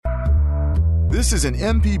This is an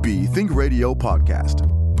MPB Think Radio podcast.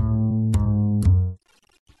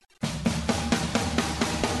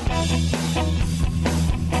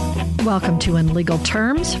 Welcome to In Legal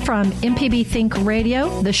Terms from MPB Think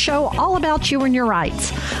Radio, the show all about you and your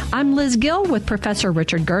rights. I'm Liz Gill with Professor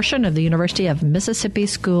Richard Gershon of the University of Mississippi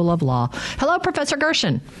School of Law. Hello, Professor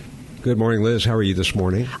Gershon. Good morning, Liz. How are you this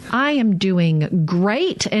morning? I am doing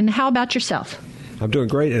great. And how about yourself? I'm doing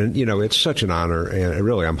great, and, it's such an honor, and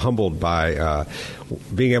really I'm humbled by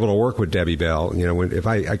being able to work with Debbie Bell. If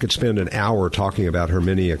I could spend an hour talking about her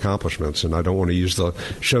many accomplishments, and I don't want to use the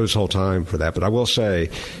show's whole time for that, but I will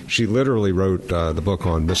say she literally wrote the book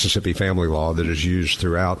on Mississippi family law that is used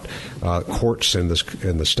throughout courts in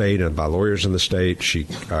the state and by lawyers in the state. She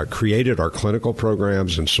created our clinical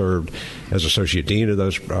programs and served as associate dean of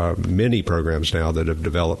those many programs now that have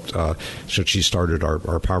developed since she started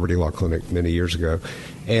our poverty law clinic many years ago.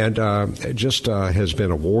 And just has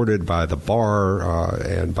been awarded by the bar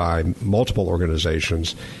and by multiple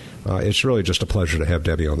organizations. It's really just a pleasure to have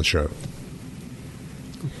Debbie on the show.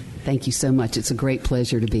 Thank you so much. It's a great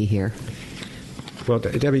pleasure to be here. Well,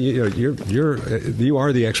 Debbie, you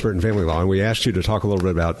are the expert in family law, and we asked you to talk a little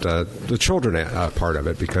bit about the children part of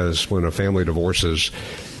it, because when a family divorces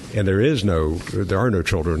and there are no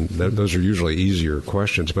children, those are usually easier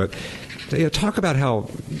questions. But talk about how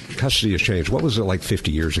custody has changed. What was it like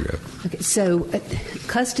 50 years ago? Okay, so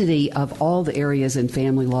custody of all the areas in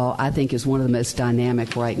family law, I think, is one of the most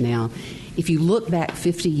dynamic right now. If you look back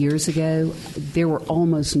 50 years ago, there were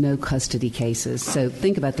almost no custody cases. So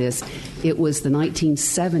think about this. It was the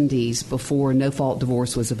 1970s before no-fault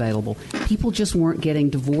divorce was available. People just weren't getting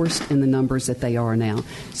divorced in the numbers that they are now.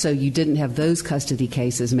 So you didn't have those custody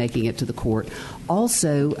cases making it to the court.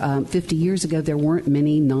 Also, 50 years ago, there weren't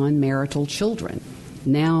many non-marital children.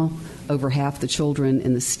 Now, over half the children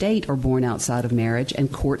in the state are born outside of marriage, and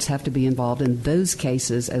courts have to be involved in those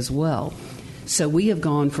cases as well. So we have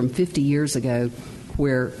gone from 50 years ago,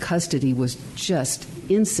 where custody was just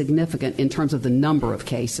insignificant in terms of the number of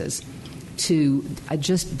cases, to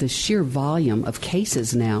just the sheer volume of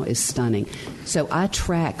cases now is stunning. So I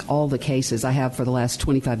track all the cases I have for the last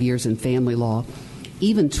 25 years in family law.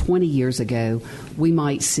 Even 20 years ago, we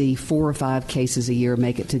might see 4 or 5 cases a year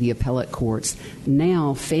make it to the appellate courts.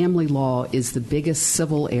 Now, family law is the biggest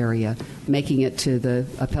civil area making it to the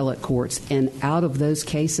appellate courts. And out of those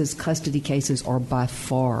cases, custody cases are by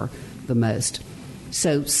far the most.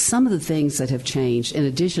 So some of the things that have changed, in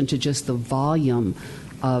addition to just the volume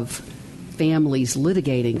of families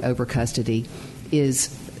litigating over custody, is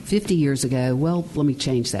 50 years ago, well, let me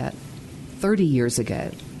change that. 30 years ago,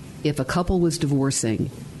 if a couple was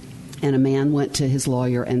divorcing and a man went to his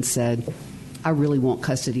lawyer and said, I really want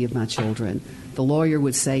custody of my children, the lawyer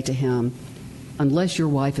would say to him, unless your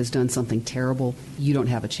wife has done something terrible, you don't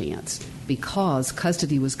have a chance. Because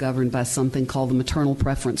custody was governed by something called the maternal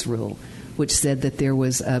preference rule, which said that there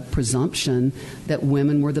was a presumption that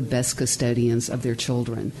women were the best custodians of their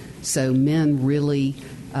children. So men really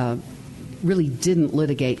didn't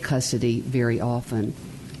litigate custody very often.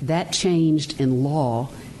 That changed in law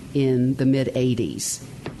in the mid-'80s.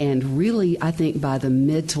 And really, I think by the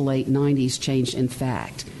mid to late 90s, changed in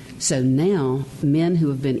fact. So now, men who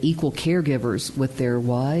have been equal caregivers with their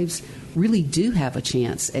wives really do have a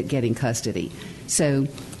chance at getting custody. So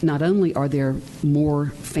not only are there more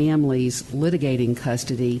families litigating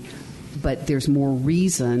custody, but there's more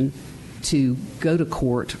reason to go to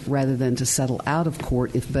court rather than to settle out of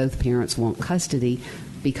court if both parents want custody,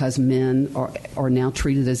 because men are now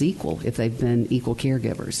treated as equal if they've been equal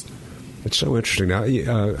caregivers. It's so interesting. Now,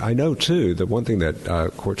 I know, too, that one thing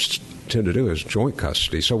that courts tend to do is joint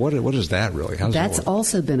custody. So what is that really? How does That's that work?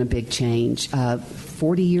 Also been a big change.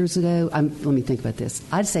 40 years ago, let me think about this.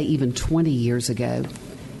 I'd say even 20 years ago,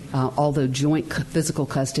 although joint physical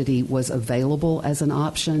custody was available as an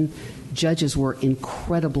option, judges were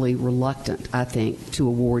incredibly reluctant, I think, to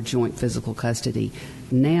award joint physical custody.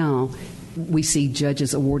 Now, we see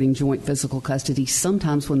judges awarding joint physical custody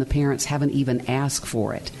sometimes when the parents haven't even asked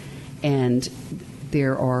for it. And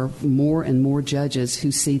there are more and more judges who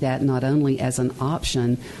see that not only as an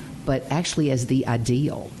option, but actually as the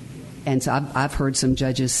ideal. And so I've heard some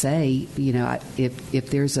judges say, if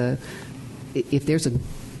there's a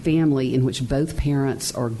family in which both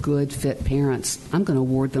parents are good, fit parents, I'm going to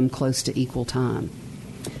award them close to equal time.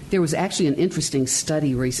 There was actually an interesting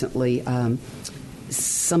study recently. A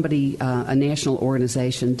national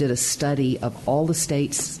organization, did a study of all the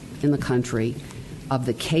states in the country of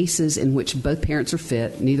the cases in which both parents are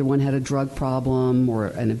fit, neither one had a drug problem or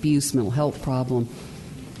an abuse, mental health problem,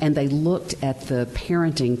 and they looked at the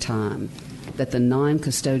parenting time that the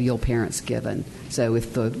non-custodial parent's given. So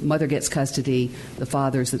if the mother gets custody, the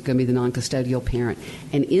father's going to be the non-custodial parent.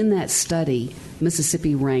 And in that study,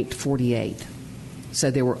 Mississippi ranked 48th.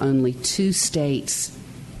 So there were only 2 states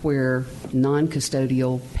where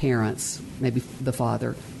non-custodial parents, maybe the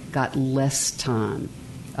father, got less time.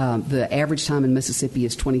 The average time in Mississippi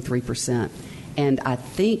is 23%. And I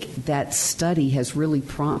think that study has really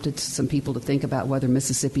prompted some people to think about whether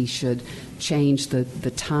Mississippi should change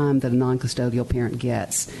the time that a non-custodial parent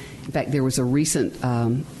gets. In fact, there was a recent, I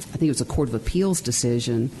think it was a Court of Appeals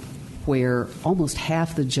decision, where almost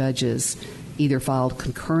half the judges either filed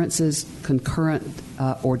concurrent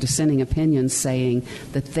or dissenting opinions saying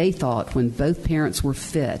that they thought when both parents were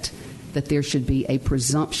fit that there should be a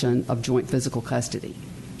presumption of joint physical custody.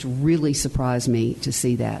 It really surprised me to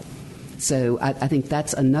see that. So I think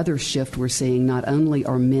that's another shift we're seeing. Not only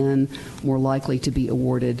are men more likely to be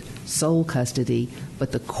awarded sole custody,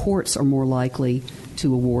 but the courts are more likely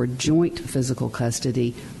to award joint physical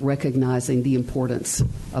custody, recognizing the importance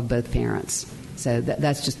of both parents. So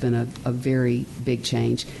that's just been a very big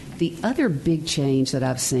change. The other big change that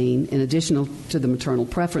I've seen, in addition to the maternal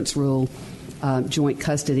preference rule, joint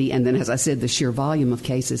custody, and then, as I said, the sheer volume of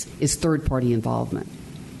cases, is third-party involvement.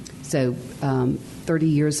 So 30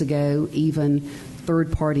 years ago, even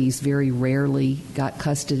third parties very rarely got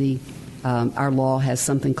custody. Our law has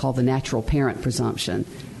something called the natural parent presumption,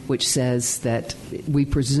 which says that we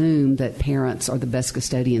presume that parents are the best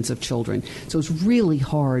custodians of children. So it's really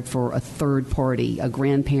hard for a third party, a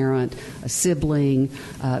grandparent, a sibling,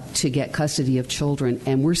 to get custody of children.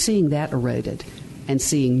 And we're seeing that eroded and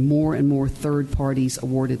seeing more and more third parties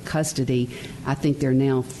awarded custody. I think there are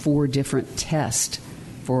now 4 different tests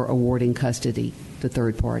for awarding custody to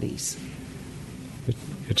third parties.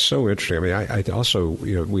 It's so interesting. I mean, I also,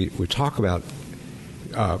 we talk about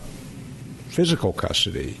physical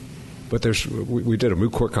custody, but we did a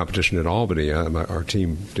moot court competition in Albany. Our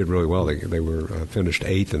team did really well. They were finished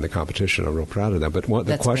 8th in the competition. I'm real proud of them. But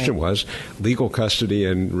the question was legal custody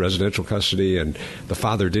and residential custody, and the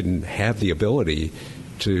father didn't have the ability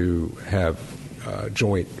to have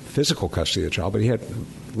joint physical custody of the child, but he had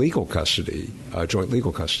legal custody, joint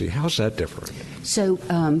legal custody. How's that different? So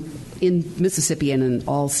in Mississippi and in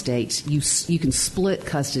all states, you can split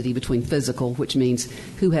custody between physical, which means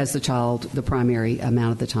who has the child the primary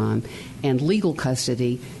amount of the time, and legal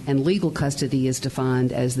custody. And legal custody is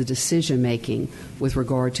defined as the decision-making with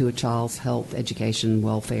regard to a child's health, education,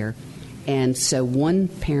 welfare. And so one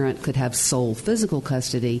parent could have sole physical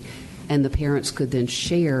custody, and the parents could then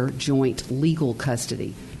share joint legal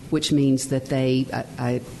custody, which means that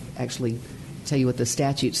I actually tell you what the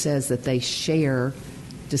statute says, that they share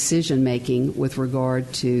decision-making with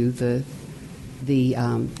regard to the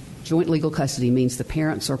joint legal custody means the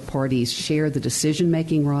parents or parties share the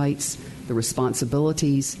decision-making rights, the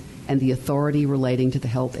responsibilities, and the authority relating to the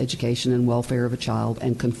health, education, and welfare of a child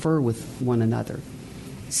and confer with one another.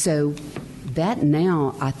 So that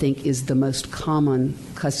now, I think, is the most common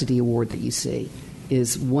custody award that you see,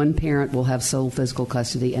 is one parent will have sole physical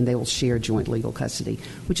custody and they will share joint legal custody,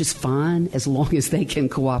 which is fine as long as they can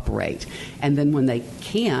cooperate. And then when they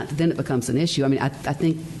can't, then it becomes an issue. I mean, I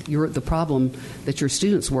think the problem that your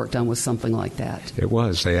students worked on was something like that. It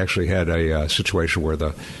was. They actually had a situation where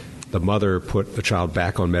the mother put the child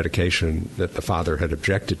back on medication that the father had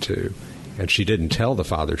objected to, and she didn't tell the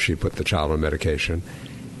father she put the child on medication.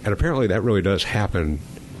 And apparently that really does happen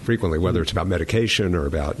frequently, whether it's about medication or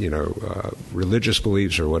about religious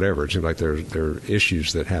beliefs or whatever. It seems like there are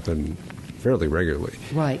issues that happen fairly regularly.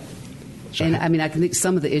 Right. So, and I mean, I think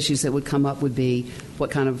some of the issues that would come up would be what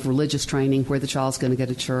kind of religious training, where the child's going to go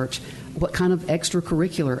to church, what kind of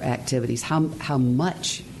extracurricular activities, how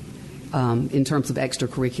much in terms of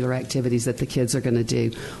extracurricular activities that the kids are going to do,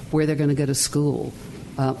 where they're going to go to school.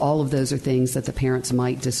 All of those are things that the parents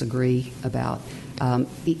might disagree about.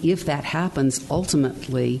 If that happens,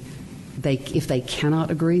 ultimately, if they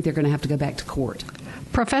cannot agree, they're going to have to go back to court.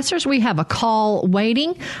 Professors, we have a call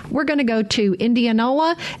waiting. We're going to go to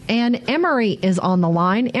Indianola, and Emery is on the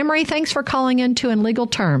line. Emery, thanks for calling into In Legal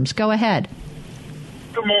Terms. Go ahead.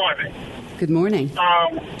 Good morning. Good morning.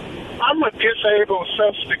 I'm a disabled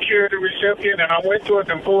Social Security recipient, and I went through a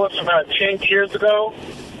divorce about 10 years ago.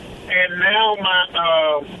 And now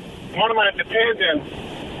one of my dependents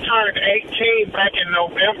turned 18 back in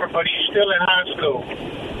November, but he's still in high school.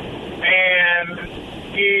 And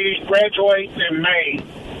he graduates in May.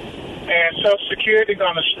 And Social Security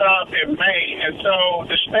going to stop in May. And so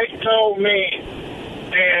the state told me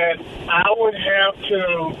that I would have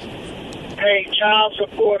to pay child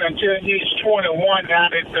support until he's 21 now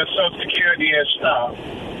that the Social Security has stopped.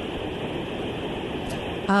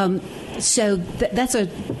 So that's a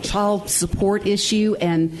child support issue,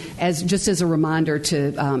 and just as a reminder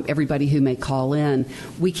to everybody who may call in,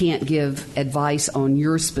 we can't give advice on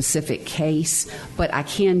your specific case, but I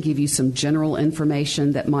can give you some general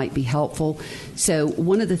information that might be helpful. So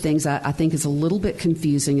one of the things I think is a little bit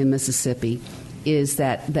confusing in Mississippi is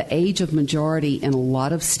that the age of majority in a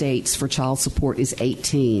lot of states for child support is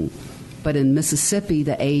 18, but in Mississippi,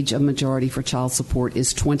 the age of majority for child support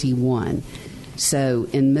is 21. So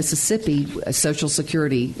in Mississippi, Social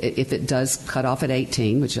Security, if it does cut off at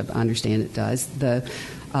 18, which I understand it does, then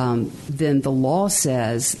the law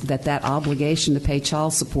says that obligation to pay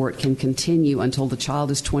child support can continue until the child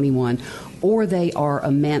is 21 or they are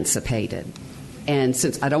emancipated. And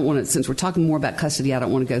since we're talking more about custody, I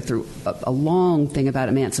don't want to go through a long thing about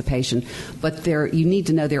emancipation, but you need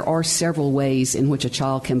to know there are several ways in which a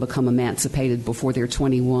child can become emancipated before they're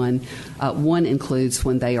 21. One includes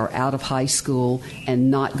when they are out of high school and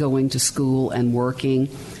not going to school and working.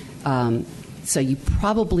 So you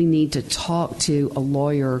probably need to talk to a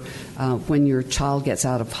lawyer when your child gets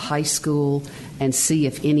out of high school and see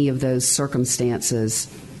if any of those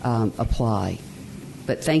circumstances apply.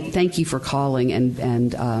 But thank you for calling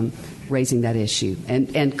and raising that issue.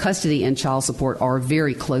 And custody and child support are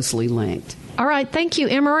very closely linked. All right. Thank you,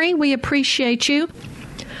 Emery. We appreciate you.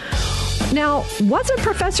 Now, wasn't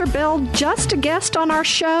Professor Bell just a guest on our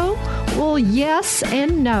show? Well, yes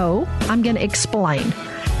and no. I'm going to explain.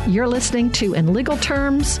 You're listening to In Legal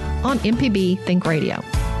Terms on MPB Think Radio.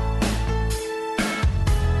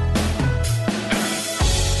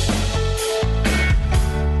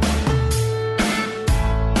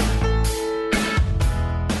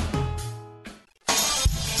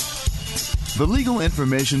 The legal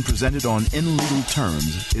information presented on In Legal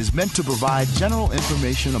Terms is meant to provide general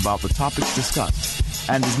information about the topics discussed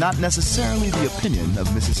and is not necessarily the opinion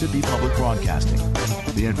of Mississippi Public Broadcasting.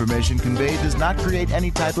 The information conveyed does not create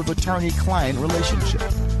any type of attorney-client relationship.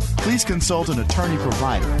 Please consult an attorney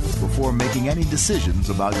provider before making any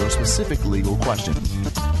decisions about your specific legal questions.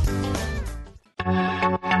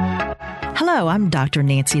 Hello, I'm Dr.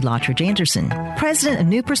 Nancy Lottridge Anderson, president of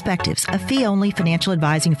New Perspectives, a fee-only financial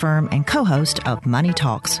advising firm and co-host of Money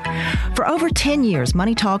Talks. For over 10 years,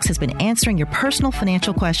 Money Talks has been answering your personal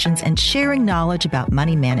financial questions and sharing knowledge about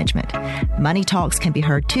money management. Money Talks can be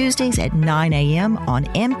heard Tuesdays at 9 a.m. on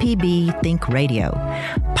MPB Think Radio.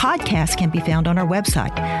 Podcasts can be found on our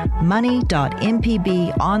website,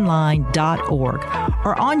 money.mpbonline.org,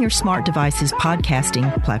 or on your smart device's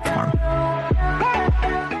podcasting platform.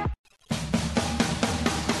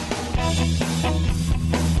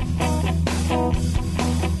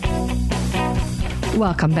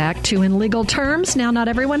 Welcome back to In Legal Terms. Now, not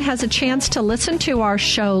everyone has a chance to listen to our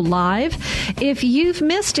show live. If you've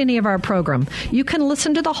missed any of our program, you can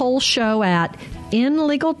listen to the whole show at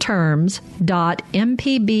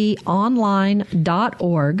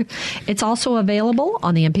inlegalterms.mpbonline.org. It's also available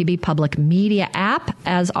on the MPB Public Media app,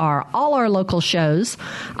 as are all our local shows.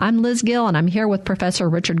 I'm Liz Gill, and I'm here with Professor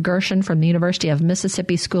Richard Gershon from the University of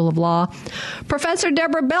Mississippi School of Law. Professor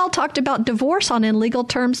Deborah Bell talked about divorce on In Legal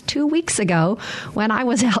Terms 2 weeks ago when I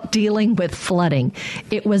was out dealing with flooding.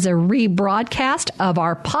 It was a rebroadcast of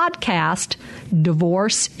our podcast,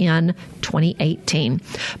 Divorce in 2018.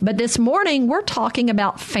 But this morning, we're talking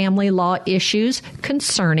about family law issues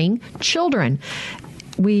concerning children.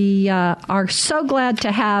 We are so glad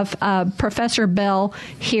to have Professor Bell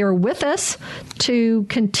here with us to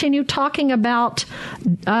continue talking about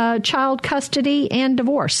child custody and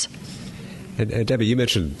divorce. And Debbie, you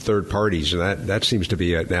mentioned third parties, and that seems to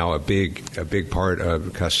be now a big part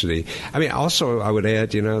of custody. I mean, also I would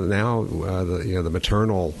add, now the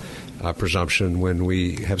maternal presumption when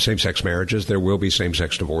we have same-sex marriages, there will be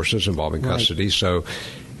same-sex divorces involving custody. Right. So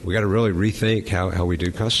we got to really rethink how we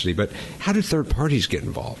do custody. But how do third parties get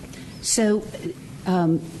involved? So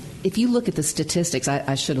if you look at the statistics,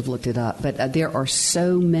 I should have looked it up, but there are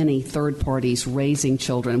so many third parties raising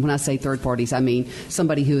children. And when I say third parties, I mean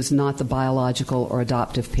somebody who is not the biological or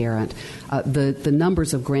adoptive parent. The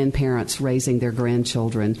numbers of grandparents raising their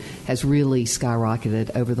grandchildren has really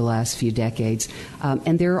skyrocketed over the last few decades.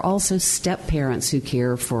 And there are also step-parents who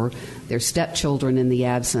care for their stepchildren in the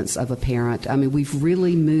absence of a parent. I mean, we've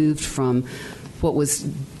really moved from what was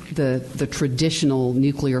the traditional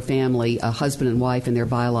nuclear family, a husband and wife and their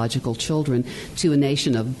biological children, to a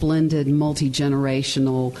nation of blended,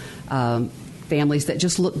 multi-generational families that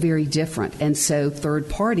just look very different. And so third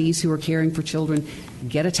parties who are caring for children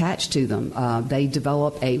get attached to them. They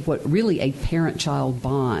develop a parent-child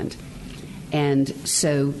bond. And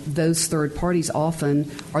so those third parties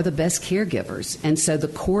often are the best caregivers. And so the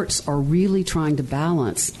courts are really trying to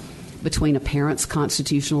balance between a parent's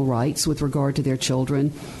constitutional rights with regard to their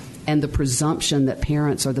children and the presumption that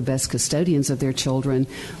parents are the best custodians of their children,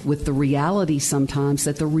 with the reality sometimes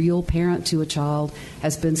that the real parent to a child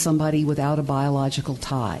has been somebody without a biological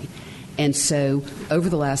tie. And so over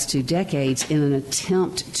the last 2 decades, in an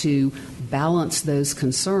attempt to balance those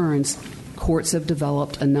concerns, courts have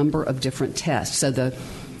developed a number of different tests. So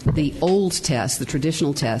the old test, the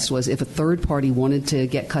traditional test, was if a third party wanted to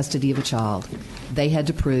get custody of a child, they had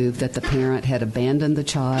to prove that the parent had abandoned the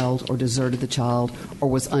child or deserted the child or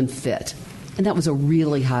was unfit. And that was a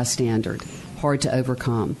really high standard, hard to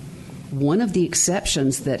overcome. One of the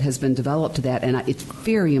exceptions that has been developed to that, and it's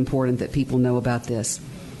very important that people know about this,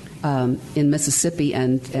 in Mississippi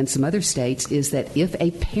and some other states, is that if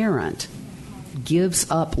a parent gives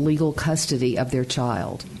up legal custody of their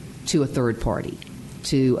child to a third party,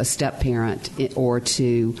 to a step-parent or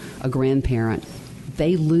to a grandparent,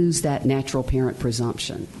 they lose that natural parent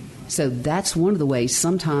presumption. So that's one of the ways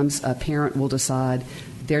sometimes a parent will decide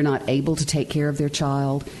they're not able to take care of their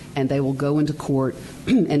child, and they will go into court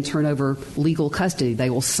and turn over legal custody. They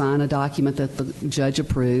will sign a document that the judge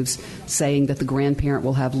approves saying that the grandparent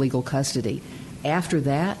will have legal custody. After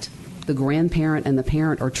that, the grandparent and the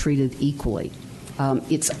parent are treated equally.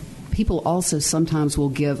 People also sometimes will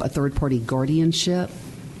give a third-party guardianship,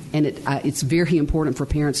 and it's very important for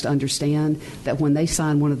parents to understand that when they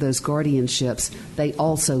sign one of those guardianships, they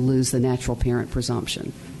also lose the natural parent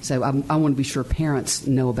presumption. So I want to be sure parents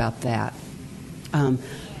know about that.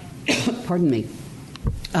 Pardon me.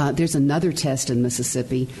 There's another test in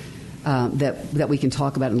Mississippi that we can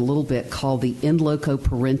talk about in a little bit called the in loco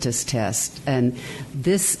parentis test. And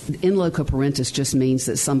this in loco parentis just means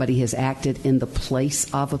that somebody has acted in the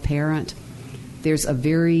place of a parent. There's a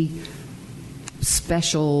very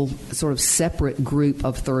special, sort of separate group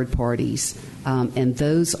of third parties, and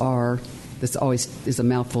those are, this always is a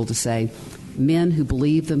mouthful to say, men who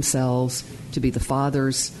believe themselves to be the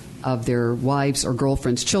fathers of their wives' or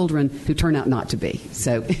girlfriends' children who turn out not to be.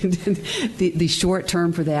 So the short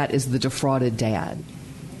term for that is the defrauded dad.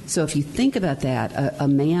 So if you think about that, a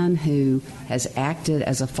man who has acted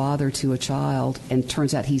as a father to a child and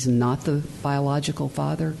turns out he's not the biological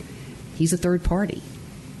father, he's a third party.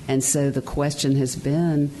 And so the question has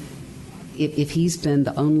been, if he's been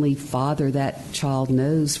the only father that child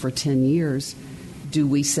knows for 10 years, do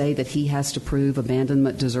we say that he has to prove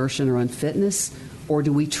abandonment, desertion, or unfitness? Or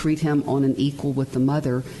do we treat him on an equal with the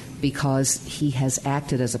mother because he has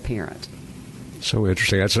acted as a parent? So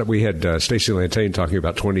interesting. We had Stacey Lantain talking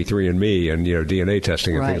about 23andMe and DNA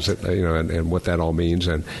testing and right. things that, and what that all means,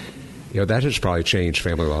 and that has probably changed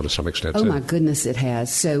family law to some extent. Oh my goodness, it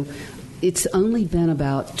has. So it's only been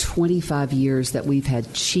about 25 years that we've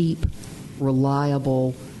had cheap,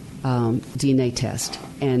 reliable DNA test,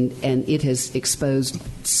 and it has exposed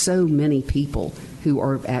so many people who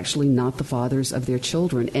are actually not the fathers of their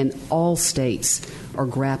children, and all states are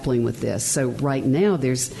grappling with this. So right now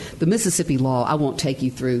there's the Mississippi law. I won't take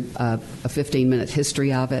you through a 15-minute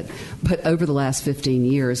history of it, but over the last 15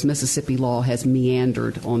 years, Mississippi law has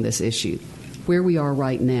meandered on this issue. Where we are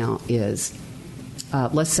right now is,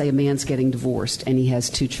 let's say a man's getting divorced and he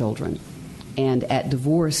has 2 children. And at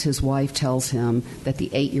divorce, his wife tells him that the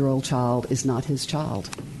 8-year-old child is not his child.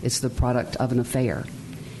 It's the product of an affair.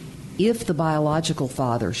 If the biological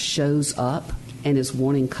father shows up and is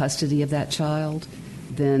wanting custody of that child,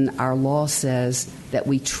 then our law says that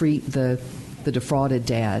we treat the defrauded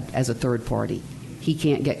dad as a third party. He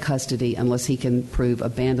can't get custody unless he can prove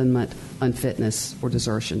abandonment, unfitness, or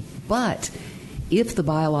desertion. But if the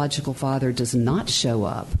biological father does not show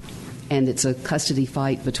up, and it's a custody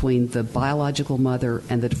fight between the biological mother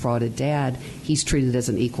and the defrauded dad, he's treated as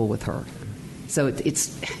an equal with her. So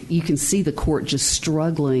you can see the court just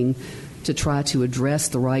struggling to try to address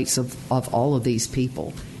the rights of all of these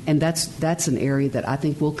people. And that's an area that I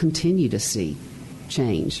think we'll continue to see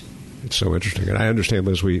change. It's so interesting. And I understand,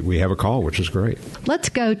 Liz, we have a call, which is great. Let's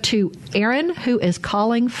go to Aaron, who is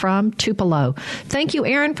calling from Tupelo. Thank you,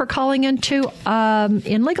 Aaron, for calling into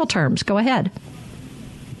In Legal Terms. Go ahead.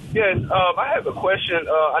 Yes, I have a question.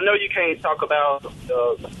 I know you can't talk about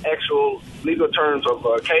actual legal terms of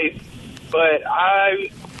a case, but I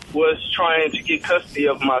was trying to get custody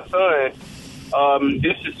of my son.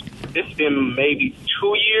 This has been maybe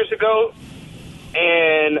 2 years ago,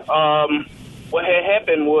 and what had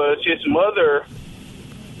happened was his mother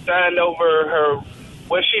signed over her.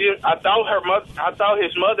 Well, she didn't. I thought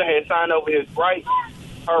his mother had signed over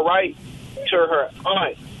her right to her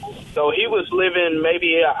aunt. So he was living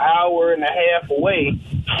maybe an hour and a half away.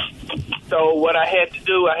 So what I had to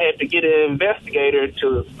do, I had to get an investigator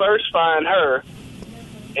to first find her,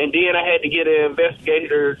 and then I had to get an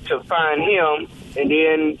investigator to find him, and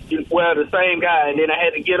then, the same guy, and then I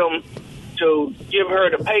had to get him to give her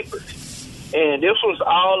the papers. And this was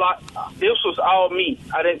all me.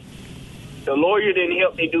 The lawyer didn't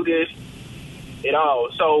help me do this at all.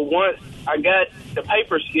 So once I got the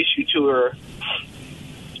papers issued to her,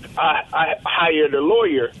 I hired a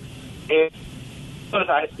lawyer, and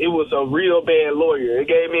it was a real bad lawyer. It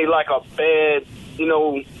gave me like a bad,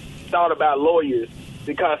 thought about lawyers,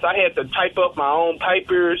 because I had to type up my own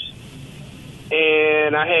papers,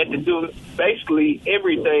 and I had to do basically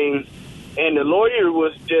everything. And the lawyer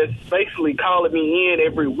was just basically calling me in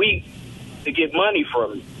every week to get money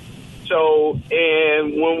from me. So,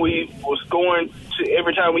 and when we was going to,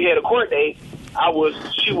 every time we had a court date,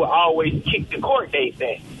 she would always kick the court date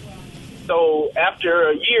back. So after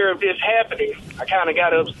a year of this happening, I kind of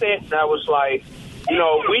got upset, and I was like,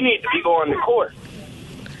 we need to be going to court.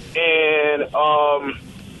 And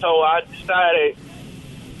so I decided,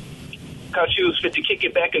 because she was fit to kick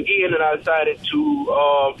it back again, and I decided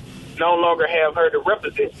to no longer have her to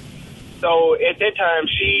represent. So at that time,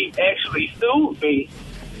 she actually sued me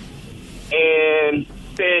and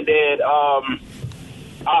said that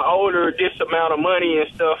I owed her this amount of money and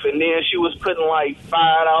stuff, and then she was putting like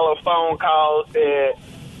 $5 phone calls that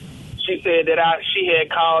she said that she had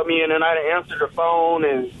called me and then I didn't answer the phone,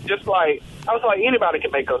 and just like, I was like, anybody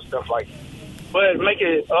can make up stuff like that. But make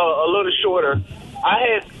it a little shorter, I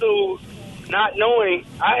had sued, not knowing,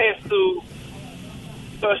 I had sued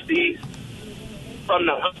trustees from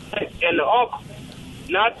the aunt and the uncle,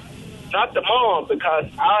 not the mom, because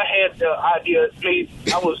I had the idea,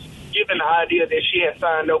 I was given the idea that she had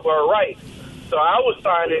signed over her rights. So I was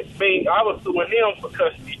suing them for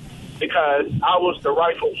custody because I was the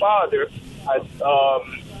rightful father.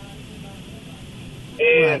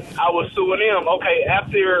 And I was suing them. Okay,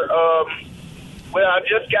 after, I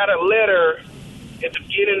just got a letter at the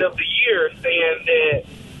beginning of the year saying that,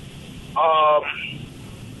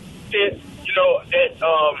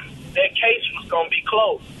 that case was going to be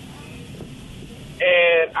closed.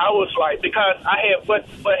 And I was like, because I had, what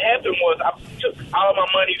happened was I took all my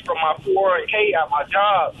money from my 401k out my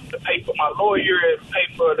job to pay for my lawyer and pay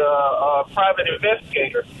for the private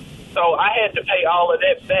investigator. So I had to pay all of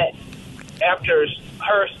that back after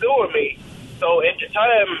her suing me. So at the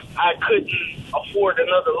time, I couldn't afford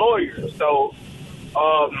another lawyer. So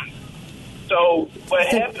what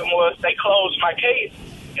happened was they closed my case.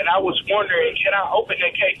 And I was wondering, can I open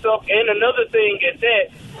that case up? And another thing is that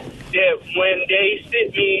when they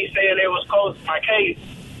sent me saying they was closing my case,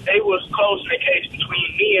 they was closing the case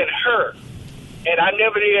between me and her. And I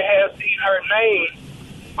never did have seen her name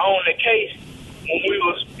on the case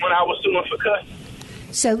when I was suing for custody.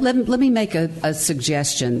 So let me make a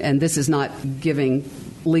suggestion, and this is not giving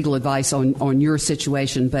legal advice on your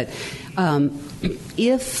situation, but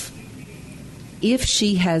if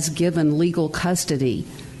she has given legal custody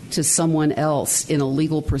to someone else in a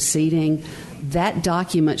legal proceeding, that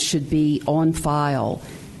document should be on file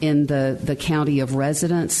in the county of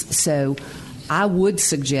residence. So I would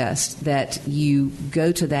suggest that you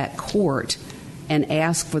go to that court and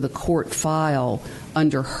ask for the court file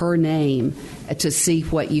under her name to see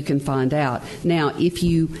what you can find out. Now, if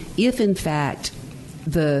in fact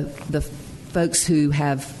the folks who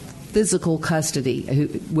have physical custody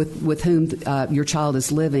with whom your child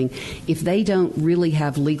is living, if they don't really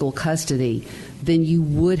have legal custody, then you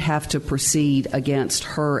would have to proceed against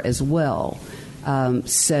her as well.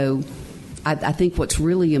 So I think what's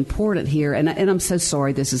really important here, and I'm so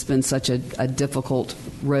sorry this has been such a difficult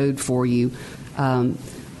road for you,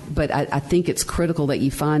 but I think it's critical that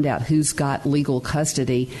you find out who's got legal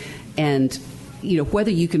custody. And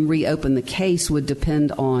whether you can reopen the case would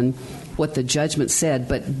depend on what the judgment said,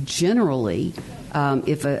 but generally,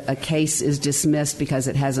 if a case is dismissed because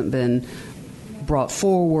it hasn't been brought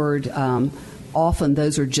forward, often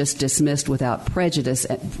those are just dismissed without prejudice,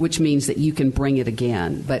 which means that you can bring it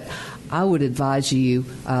again. But I would advise you,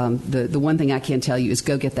 the one thing I can tell you is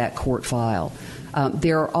go get that court file.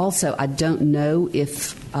 There are also, I don't know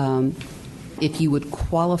if you would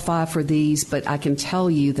qualify for these, but I can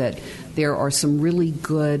tell you that there are some really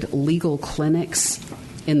good legal clinics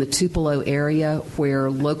in the Tupelo area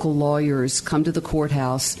where local lawyers come to the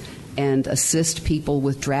courthouse and assist people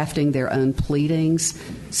with drafting their own pleadings.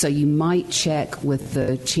 So you might check with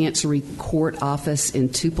the Chancery Court office in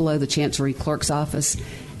Tupelo, the Chancery Clerk's office,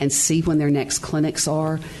 and see when their next clinics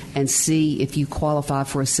are and see if you qualify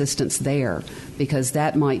for assistance there, because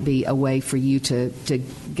that might be a way for you to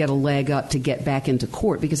get a leg up to get back into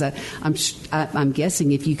court. Because I'm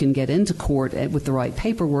guessing if you can get into court with the right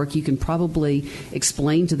paperwork, you can probably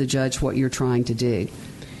explain to the judge what you're trying to do.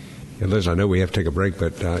 And Liz, I know we have to take a break,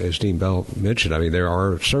 but as Dean Bell mentioned, I mean, there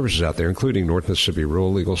are services out there, including North Mississippi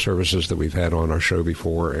Rural Legal Services that we've had on our show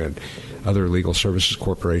before, and other legal services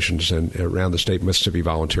corporations, and around the state, Mississippi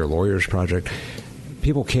Volunteer Lawyers Project.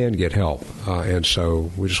 People can get help, and so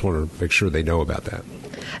we just want to make sure they know about that.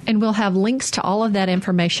 And we'll have links to all of that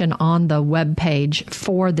information on the webpage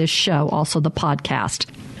for this show, also the podcast.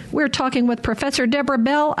 We're talking with Professor Deborah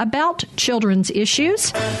Bell about children's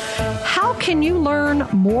issues. How can you learn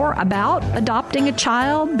more about adopting a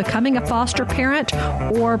child, becoming a foster parent,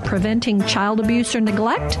 or preventing child abuse or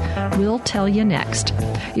neglect? We'll tell you next.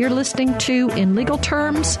 You're listening to In Legal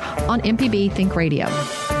Terms on MPB Think Radio.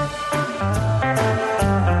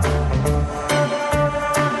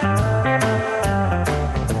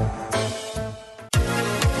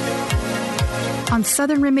 On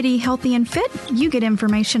Southern Remedy Healthy and Fit, you get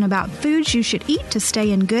information about foods you should eat to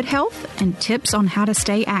stay in good health and tips on how to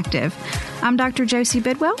stay active. I'm Dr. Josie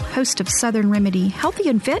Bidwell, host of Southern Remedy Healthy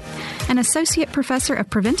and Fit, and Associate Professor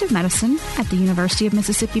of Preventive Medicine at the University of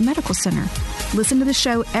Mississippi Medical Center. Listen to the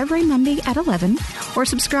show every Monday at 11 or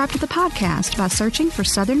subscribe to the podcast by searching for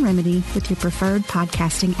Southern Remedy with your preferred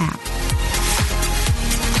podcasting app.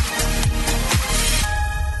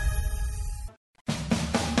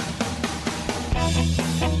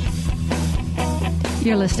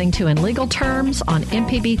 You're listening to In Legal Terms on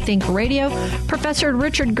MPB Think Radio. Professor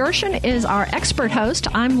Richard Gershon is our expert host.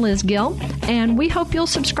 I'm Liz Gill, and we hope you'll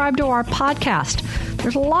subscribe to our podcast.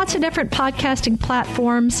 There's lots of different podcasting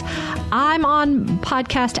platforms. I'm on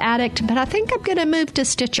Podcast Addict, but I think I'm going to move to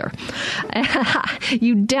Stitcher.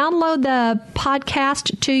 You download the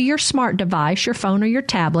podcast to your smart device, your phone or your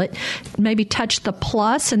tablet. Maybe touch the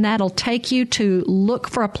plus, and that'll take you to look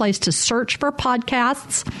for a place to search for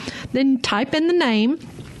podcasts. Then type in the name.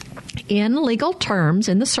 In Legal Terms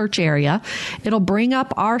in the search area. It'll bring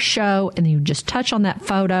up our show, and you just touch on that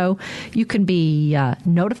photo. You can be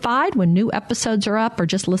notified when new episodes are up, or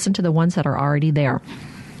just listen to the ones that are already there.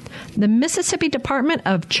 The Mississippi Department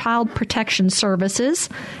of Child Protection Services,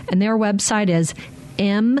 and their website is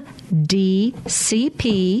mdcp.ms.gov,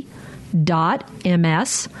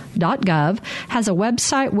 has a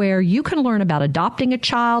website where you can learn about adopting a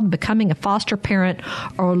child, becoming a foster parent,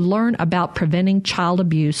 or learn about preventing child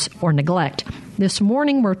abuse or neglect. This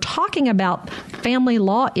morning, we're talking about family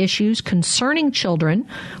law issues concerning children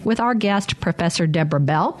with our guest, Professor Deborah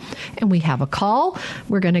Bell. And we have a call.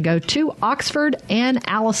 We're going to go to Oxford, and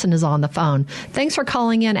Allison is on the phone. Thanks for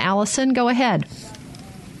calling in, Allison. Go ahead.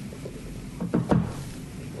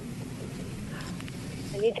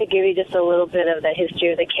 I need to give you just a little bit of the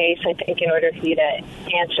history of the case, I think, in order for you to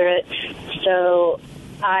answer it. So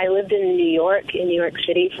I lived in New York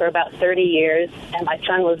City, for about 30 years, and my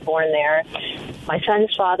son was born there. My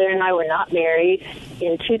son's father and I were not married.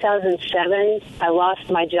 In 2007, I lost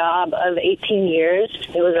my job of 18 years.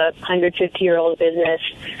 It was a 150-year-old business.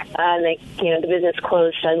 The business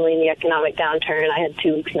closed suddenly in the economic downturn. I had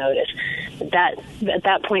 2 weeks' notice. At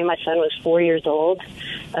that point, my son was 4 years old.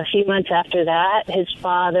 A few months after that, his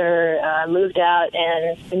father moved out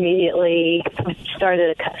and immediately started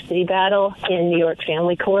a custody battle in New York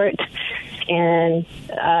Family Court. And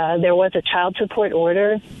there was a child support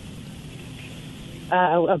order,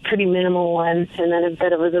 a pretty minimal one, and then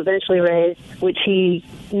that it was eventually raised, which he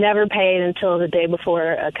never paid until the day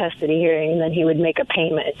before a custody hearing, and then he would make a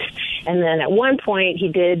payment. And then at one point, he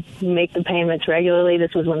did make the payments regularly.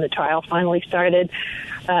 This was when the trial finally started.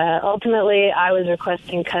 Ultimately, I was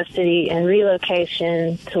requesting custody and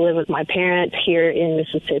relocation to live with my parents here in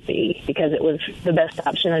Mississippi because it was the best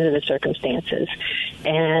option under the circumstances.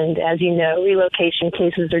 And as you know, relocation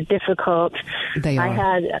cases are difficult. They are.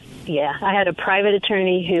 I had a private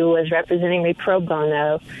attorney who was representing me pro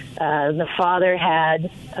bono. The father had,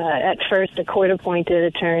 at first, a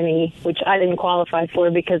court-appointed attorney, which I didn't qualify for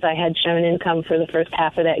because I had shown income for the first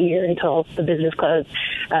half of that year until the business closed.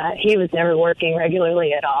 He was never working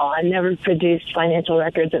regularly at all. I never produced financial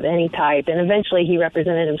records of any type, and eventually he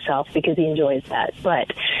represented himself because he enjoys that.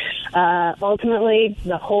 But ultimately,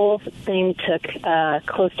 the whole thing took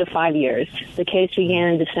close to 5 years. The case began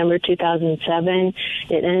in December 2007.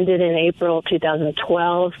 It ended in April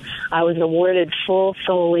 2012. I was awarded full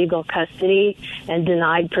sole legal custody and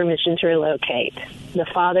denied permission to relocate. The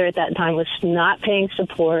father at that time was not paying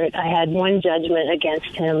support. I had one judgment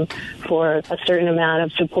against him for a certain amount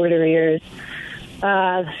of support arrears.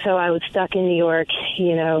 So I was stuck in New York,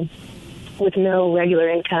 with no regular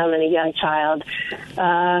income and a young child.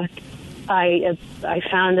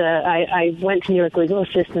 I went to New York Legal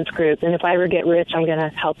Assistance Group, and if I ever get rich, I'm going to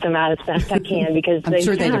help them out as best I can because I'm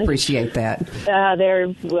sure they'd appreciate that. They're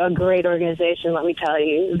a great organization, let me tell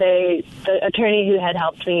you. The attorney who had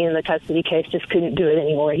helped me in the custody case just couldn't do it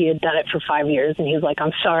anymore. He had done it for 5 years, and he was like,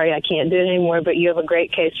 "I'm sorry, I can't do it anymore, but you have a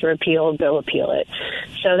great case for appeal. Go appeal it."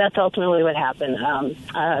 So that's ultimately what happened.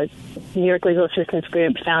 New York Legal Assistance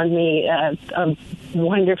Group found me a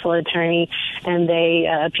wonderful attorney, and they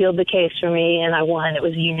appealed the case for me, and I won. It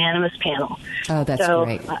was a unanimous panel. Oh, that's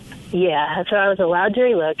great. So I was allowed to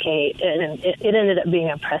relocate, and it ended up being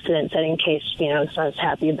a precedent-setting case, so I was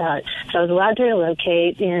happy about it. So I was allowed to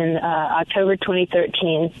relocate in October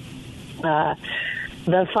 2013.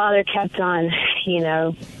 The father kept on,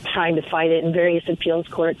 trying to fight it in various appeals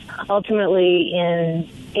courts. Ultimately, in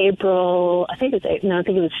April, I think it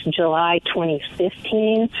was July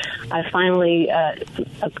 2015, I finally,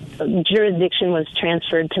 jurisdiction was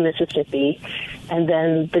transferred to Mississippi, and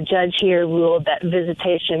then the judge here ruled that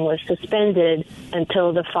visitation was suspended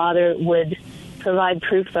until the father would provide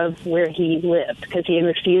proof of where he lived, because he had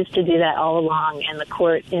refused to do that all along, and the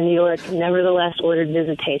court in New York nevertheless ordered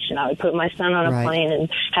visitation. I would put my son on a plane and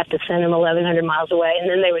have to send him 1,100 miles away, and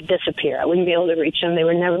then they would disappear. I wouldn't be able to reach them. They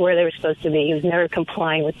were never where they were supposed to be. He was never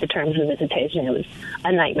complying with the terms of visitation. It was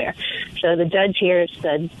a nightmare. So the judge here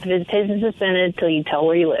said, visitation is suspended until you tell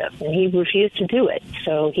where you live, and he refused to do it.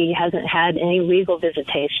 So he hasn't had any legal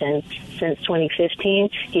visitation since 2015.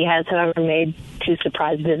 He has, however, made 2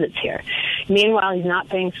 surprise visits here. Meanwhile, he's not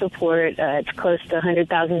paying support. It's close to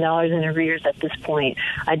 $100,000 in arrears at this point.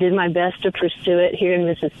 I did my best to pursue it here in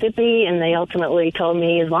Mississippi, and they ultimately told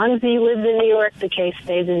me as long as he lives in New York, the case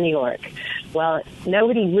stays in New York. Well,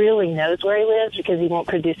 nobody really knows where he lives because he won't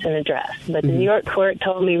produce an address. But the New York court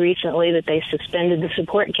told me recently that they suspended the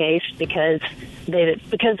support case because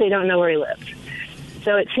they don't know where he lives.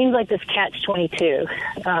 So it seems like this catch-22.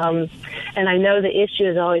 And I know the issue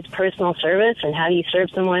is always personal service and how do you serve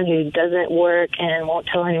someone who doesn't work and won't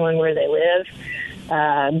tell anyone where they live.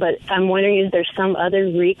 But I'm wondering, is there some other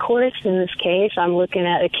recourse in this case? I'm looking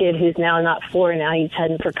at a kid who's now not 4, now he's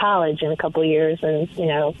heading for college in a couple of years. And,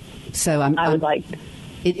 so I would like...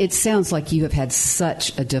 It sounds like you have had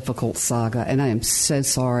such a difficult saga, and I am so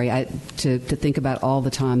sorry to think about all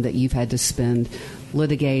the time that you've had to spend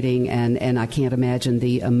litigating, and I can't imagine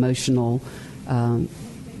the emotional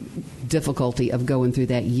difficulty of going through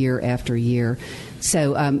that year after year.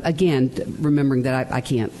 So, again, remembering that I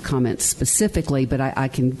can't comment specifically, but I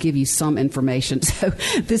can give you some information. So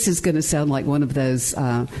this is going to sound like one of those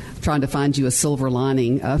trying to find you a silver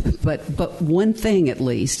lining. But one thing, at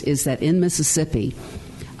least, is that in Mississippi,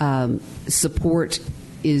 support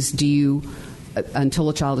is due until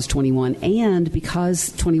a child is 21, and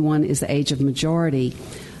because 21 is the age of majority,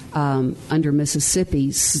 under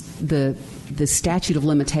Mississippi, the statute of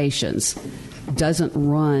limitations doesn't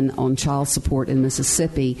run on child support in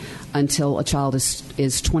Mississippi until a child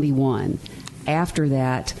is 21. After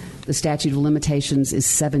that, the statute of limitations is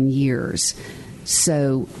 7 years.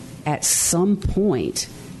 So at some point,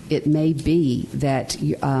 it may be that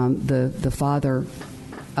the father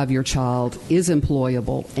of your child is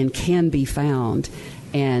employable and can be found,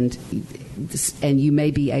 and you may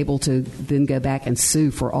be able to then go back and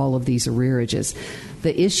sue for all of these arrearages.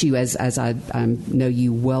 The issue, as I know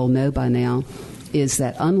you well know by now, is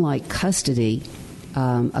that unlike custody,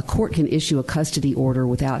 a court can issue a custody order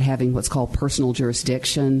without having what's called personal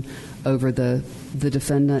jurisdiction over the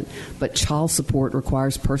defendant, but child support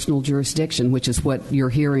requires personal jurisdiction, which is what you're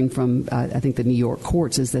hearing from I think the New York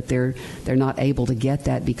courts, is that they're not able to get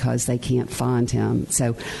that because they can't find him.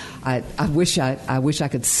 So I wish I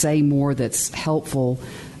could say more that's helpful,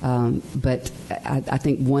 but I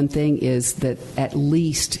think one thing is that at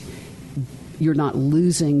least you're not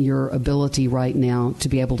losing your ability right now to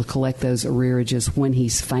be able to collect those arrearages when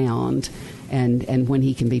he's found and when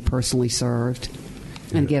he can be personally served.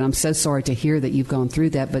 And again, I'm so sorry to hear that you've gone through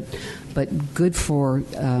that, but good for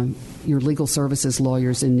your legal services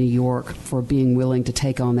lawyers in New York for being willing to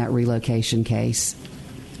take on that relocation case.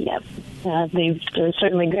 Yep. They're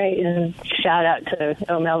certainly great. And shout out to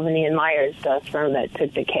O'Melveny and Myers, the firm that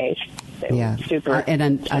took the case. They were super.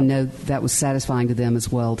 And I know that was satisfying to them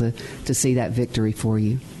as well to see that victory for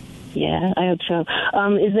you. Yeah, I hope so.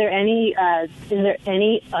 Is there any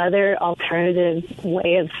other alternative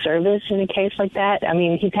way of service in a case like that? I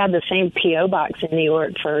mean, he's had the same P.O. box in New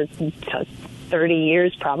York for 30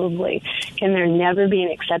 years probably. Can there never be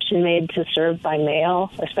an exception made to serve by mail,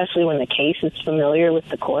 especially when the case is familiar with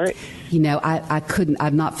the court?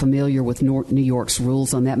 I'm not familiar with New York's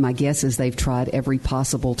rules on that. My guess is they've tried every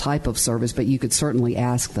possible type of service, but you could certainly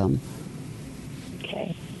ask them.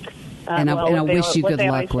 Okay. And I wish you good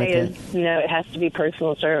luck with it. It has to be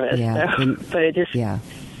personal service. Yeah. So, but it just... Yeah.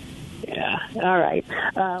 Yeah. All right.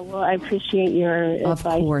 Well, I appreciate your advice.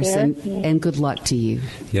 Of course, there. And good luck to you.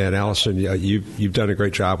 Yeah, and Allison, you've done a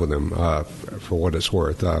great job with them for what it's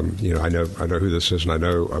worth. I know who this is, and I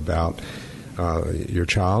know about your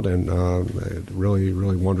child, and really,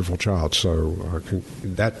 really wonderful child. So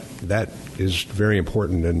that is very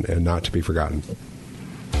important and not to be forgotten.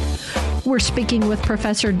 We're speaking with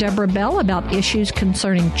Professor Deborah Bell about issues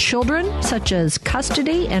concerning children, such as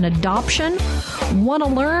custody and adoption. Want to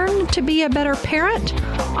learn to be a better parent?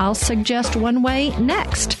 I'll suggest one way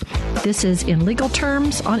next. This is In Legal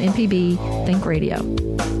Terms on MPB Think Radio.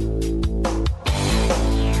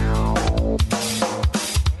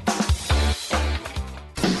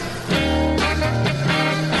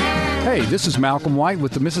 Hey, this is Malcolm White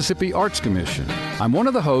with the Mississippi Arts Commission. I'm one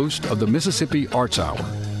of the hosts of the Mississippi Arts Hour,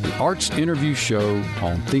 the arts interview show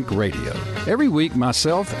on Think Radio. Every week,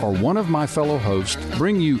 myself or one of my fellow hosts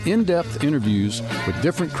bring you in-depth interviews with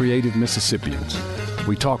different creative Mississippians.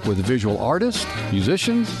 We talk with visual artists,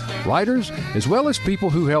 musicians, writers, as well as people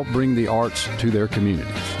who help bring the arts to their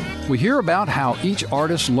communities. We hear about how each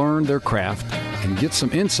artist learned their craft and get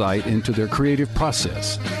some insight into their creative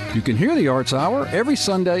process. You can hear the Arts Hour every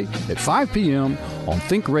Sunday at 5 p.m. on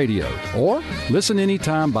Think Radio, or listen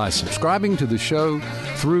anytime by subscribing to the show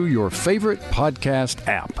through your favorite podcast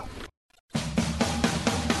app.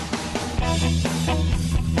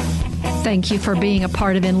 Thank you for being a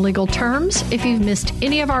part of In Legal Terms. If you've missed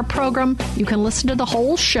any of our program, you can listen to the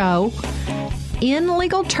whole show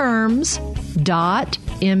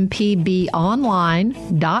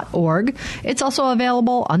inlegalterms.mpbonline.org. It's also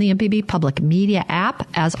available on the MPB Public Media app,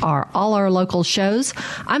 as are all our local shows.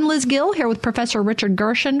 I'm Liz Gill, here with Professor Richard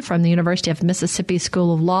Gershon from the University of Mississippi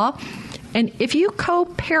School of Law. And if you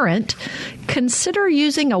co-parent, consider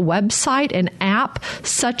using a website and app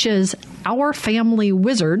such as Our Family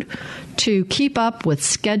Wizard to keep up with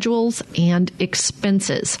schedules and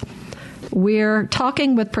expenses. We're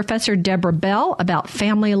talking with Professor Deborah Bell about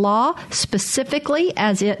family law, specifically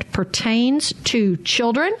as it pertains to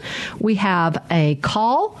children. We have a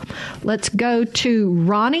call. Let's go to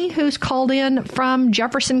Ronnie, who's called in from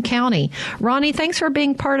Jefferson County. Ronnie, thanks for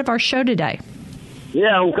being part of our show today.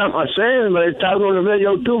 Yeah, I'm saying, but it's talking on the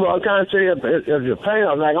video too, but I'm trying to say if you're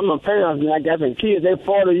parents, like I'm a parent, and I got some kids, they're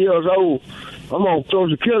 40 years old. I'm on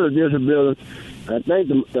Social Security disability. I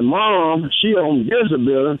think the mom, she on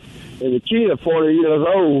disability, and the kid 40 years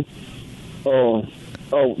old,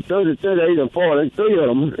 38 and 40, three of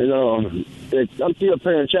them, I'm still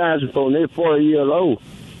paying child support, and they're 40 years old.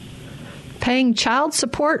 Paying child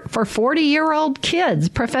support for 40-year-old kids.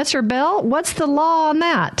 Professor Bell, what's the law on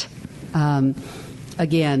that?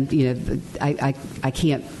 Again, I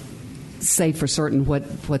can't say for certain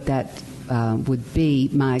what that would be.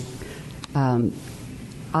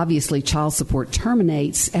 Obviously, child support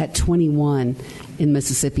terminates at 21 in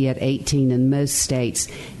Mississippi, at 18 in most states.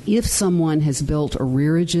 If someone has built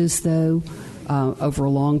arrearages, though, over a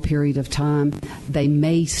long period of time, they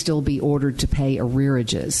may still be ordered to pay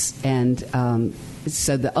arrearages. And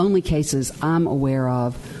so the only cases I'm aware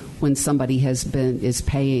of when somebody is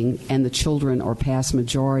paying and the children are past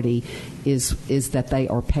majority is that they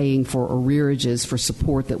are paying for arrearages for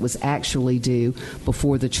support that was actually due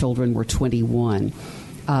before the children were 21.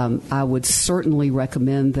 I would certainly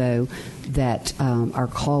recommend, though, that our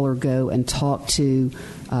caller go and talk to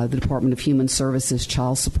the Department of Human Services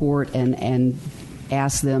Child Support and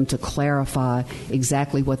ask them to clarify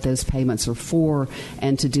exactly what those payments are for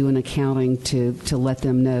and to do an accounting to let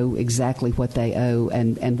them know exactly what they owe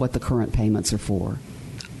and what the current payments are for.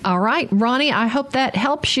 All right, Ronnie, I hope that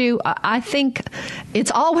helps you. I think it's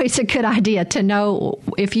always a good idea to know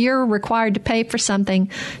if you're required to pay for something,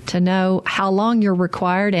 to know how long you're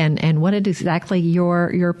required and what it exactly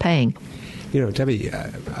you're paying. Debbie,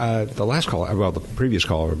 the previous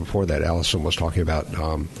caller before that, Allison, was talking about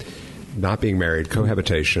not being married,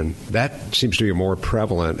 cohabitation. That seems to be more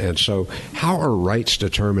prevalent. And so how are rights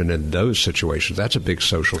determined in those situations? That's a big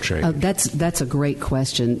social change. That's a great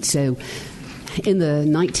question. So in the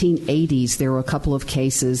 1980s, there were a couple of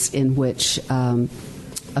cases in which a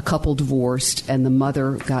couple divorced and the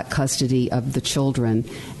mother got custody of the children.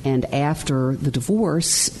 And after the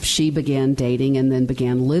divorce, she began dating and then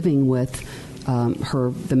began living with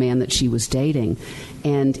the man that she was dating.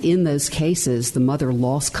 And in those cases, the mother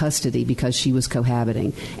lost custody because she was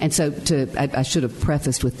cohabiting. And so I should have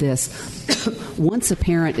prefaced with this. Once a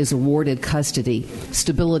parent is awarded custody,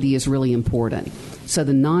 stability is really important. So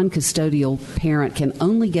the non-custodial parent can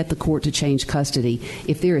only get the court to change custody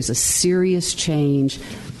if there is a serious change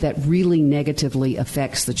that really negatively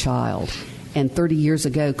affects the child. And 30 years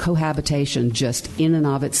ago, cohabitation just in and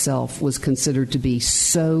of itself was considered to be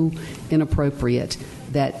so inappropriate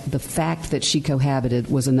that the fact that she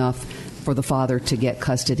cohabited was enough for the father to get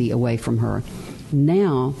custody away from her.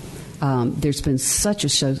 Now, there's been such a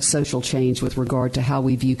social change with regard to how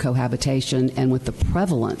we view cohabitation and with the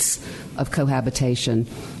prevalence of cohabitation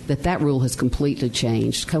that rule has completely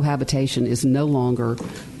changed. Cohabitation is no longer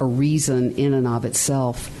a reason in and of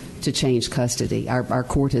itself to change custody. Our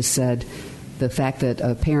court has said the fact that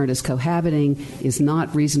a parent is cohabiting is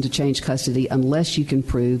not reason to change custody unless you can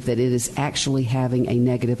prove that it is actually having a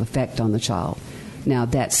negative effect on the child. Now,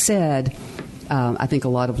 that said, I think a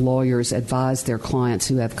lot of lawyers advise their clients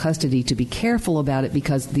who have custody to be careful about it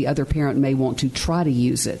because the other parent may want to try to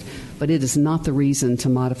use it. But it is not the reason to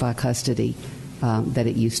modify custody that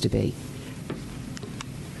it used to be.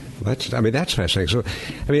 That's fascinating.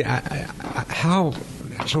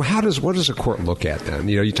 So, what does a court look at then?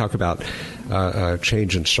 You talk about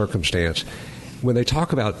change in circumstance. When they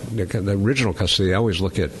talk about the original custody, they always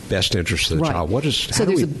look at best interest of the child. So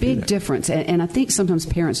there's a big difference, and I think sometimes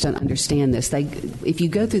parents don't understand this. If you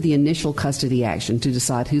go through the initial custody action to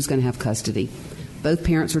decide who's going to have custody, both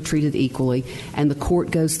parents are treated equally, and the court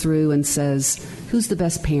goes through and says, who's the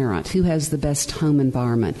best parent? Who has the best home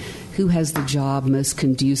environment? Who has the job most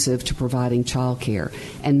conducive to providing child care?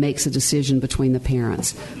 And makes a decision between the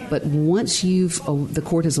parents. But once the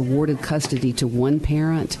court has awarded custody to one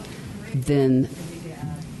parent, then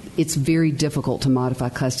it's very difficult to modify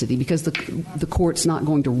custody because the court's not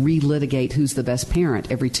going to relitigate who's the best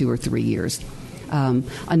parent every 2 or 3 years. I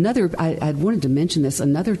wanted to mention this.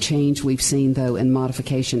 Another change we've seen, though, in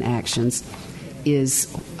modification actions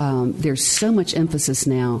is there's so much emphasis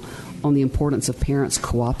now on the importance of parents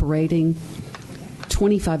cooperating.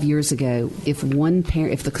 25 years ago, if the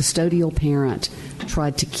custodial parent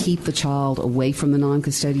tried to keep the child away from the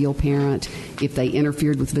non-custodial parent, if they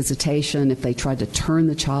interfered with visitation, if they tried to turn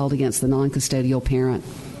the child against the non-custodial parent,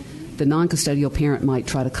 the non-custodial parent might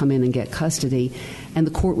try to come in and get custody, and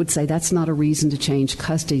the court would say that's not a reason to change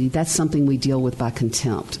custody. That's something we deal with by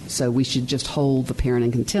contempt. So we should just hold the parent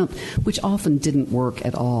in contempt, which often didn't work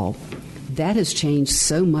at all. That has changed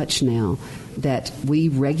so much now that we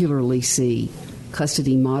regularly see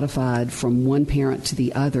custody modified from one parent to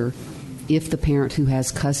the other if the parent who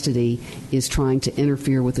has custody is trying to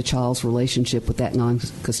interfere with the child's relationship with that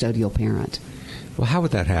non-custodial parent. Well, how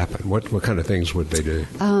would that happen? What kind of things would they do?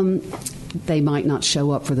 They might not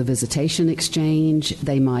show up for the visitation exchange.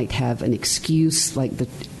 They might have an excuse, like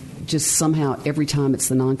just somehow every time it's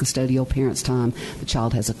the non-custodial parent's time, the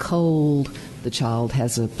child has a cold, the child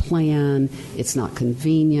has a plan, it's not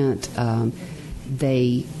convenient.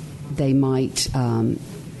 They might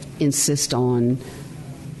insist on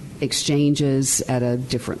exchanges at a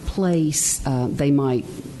different place. They might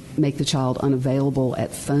make the child unavailable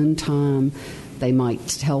at phone time. They might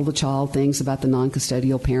tell the child things about the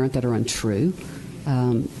non-custodial parent that are untrue.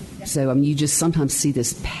 You just sometimes see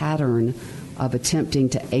this pattern of attempting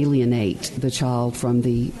to alienate the child from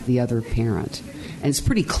the other parent. And it's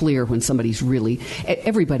pretty clear when somebody's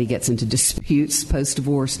everybody gets into disputes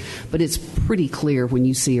post-divorce, but it's pretty clear when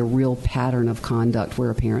you see a real pattern of conduct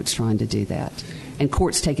where a parent's trying to do that. And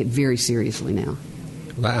courts take it very seriously now.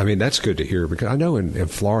 That's good to hear, because I know in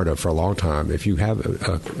Florida for a long time, if you have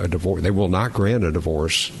a divorce, they will not grant a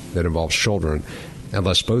divorce that involves children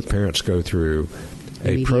unless both parents go through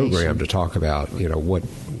a program to talk about,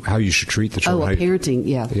 how you should treat the children. Parenting,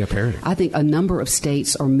 yeah. Yeah, parenting. I think a number of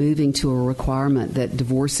states are moving to a requirement that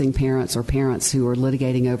divorcing parents or parents who are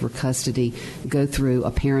litigating over custody go through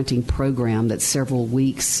a parenting program that's several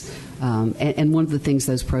weeks. And one of the things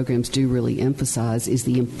those programs do really emphasize is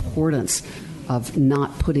the importance of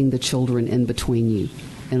not putting the children in between you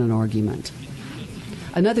in an argument.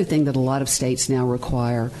 Another thing that a lot of states now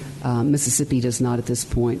require, Mississippi does not at this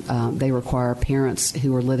point, they require parents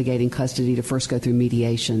who are litigating custody to first go through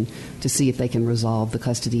mediation to see if they can resolve the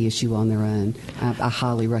custody issue on their own. I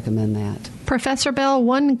highly recommend that. Professor Bell,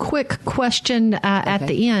 one quick question at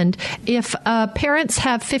the end. If parents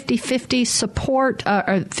have 50-50 support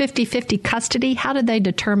or 50-50 custody, how do they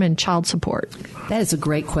determine child support? That is a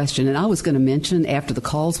great question. And I was going to mention, after the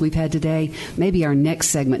calls we've had today, maybe our next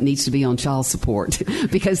segment needs to be on child support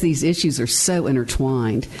because these issues are so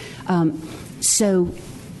intertwined. So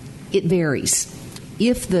it varies.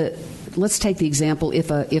 Let's take the example,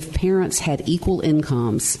 if parents had equal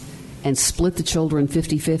incomes and split the children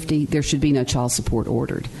 50-50, there should be no child support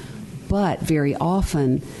ordered. But very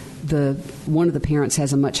often, one of the parents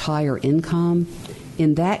has a much higher income.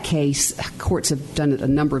 In that case, courts have done it a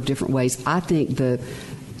number of different ways. I think the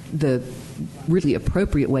really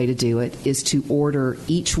appropriate way to do it is to order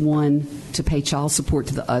each one to pay child support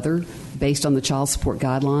to the other based on the child support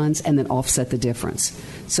guidelines, and then offset the difference.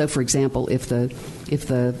 So, for example, if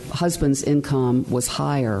the husband's income was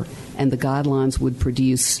higher and the guidelines would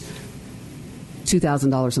produce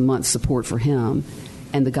 $2,000 a month support for him,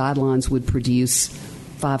 and the guidelines would produce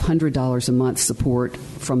 $500 a month support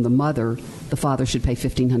from the mother, the father should pay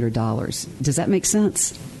 $1,500. Does that make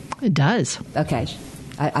sense? It does. Okay.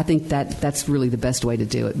 I think that's really the best way to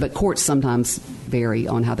do it. But courts sometimes vary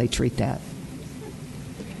on how they treat that.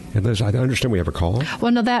 And Liz, I understand we have a call.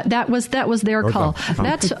 Well, no, that was their call.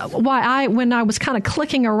 That's why when I was kind of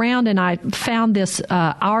clicking around and I found this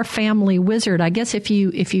Our Family Wizard. I guess if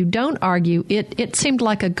you don't argue, it seemed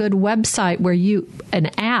like a good website an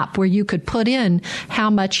app where you could put in how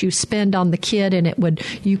much you spend on the kid, and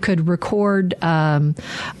you could record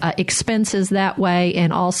expenses that way,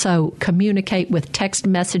 and also communicate with text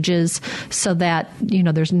messages so that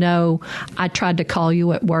there's no I tried to call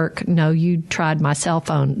you at work. No, you tried my cell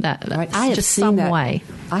phone. I have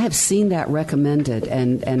seen that recommended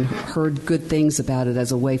and heard good things about it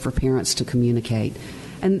as a way for parents to communicate.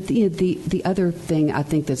 And the other thing I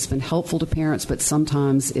think that's been helpful to parents, but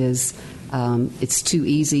sometimes is it's too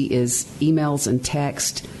easy, is emails and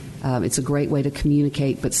text. It's a great way to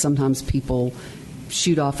communicate, but sometimes people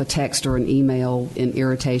shoot off a text or an email in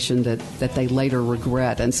irritation that they later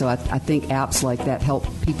regret. And so I think apps like that help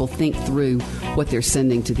people think through what they're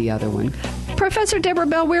sending to the other one. Professor Deborah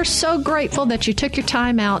Bell, we're so grateful that you took your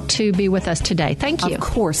time out to be with us today. Thank you. Of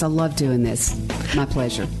course. I love doing this. My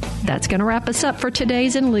pleasure. That's going to wrap us up for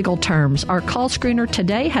today's In Legal Terms. Our call screener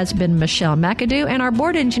today has been Michelle McAdoo, and our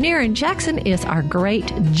board engineer in Jackson is our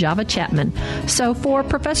great Java Chapman. So for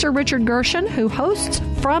Professor Richard Gershon, who hosts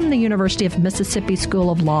from the University of Mississippi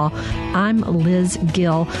School of Law, I'm Liz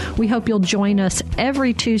Gill. We hope you'll join us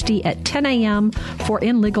every Tuesday at 10 a.m. for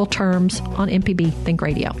In Legal Terms on MPB Think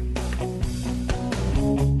Radio.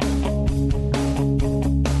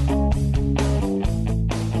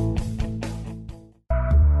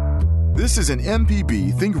 This is an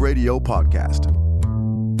MPB Think Radio podcast.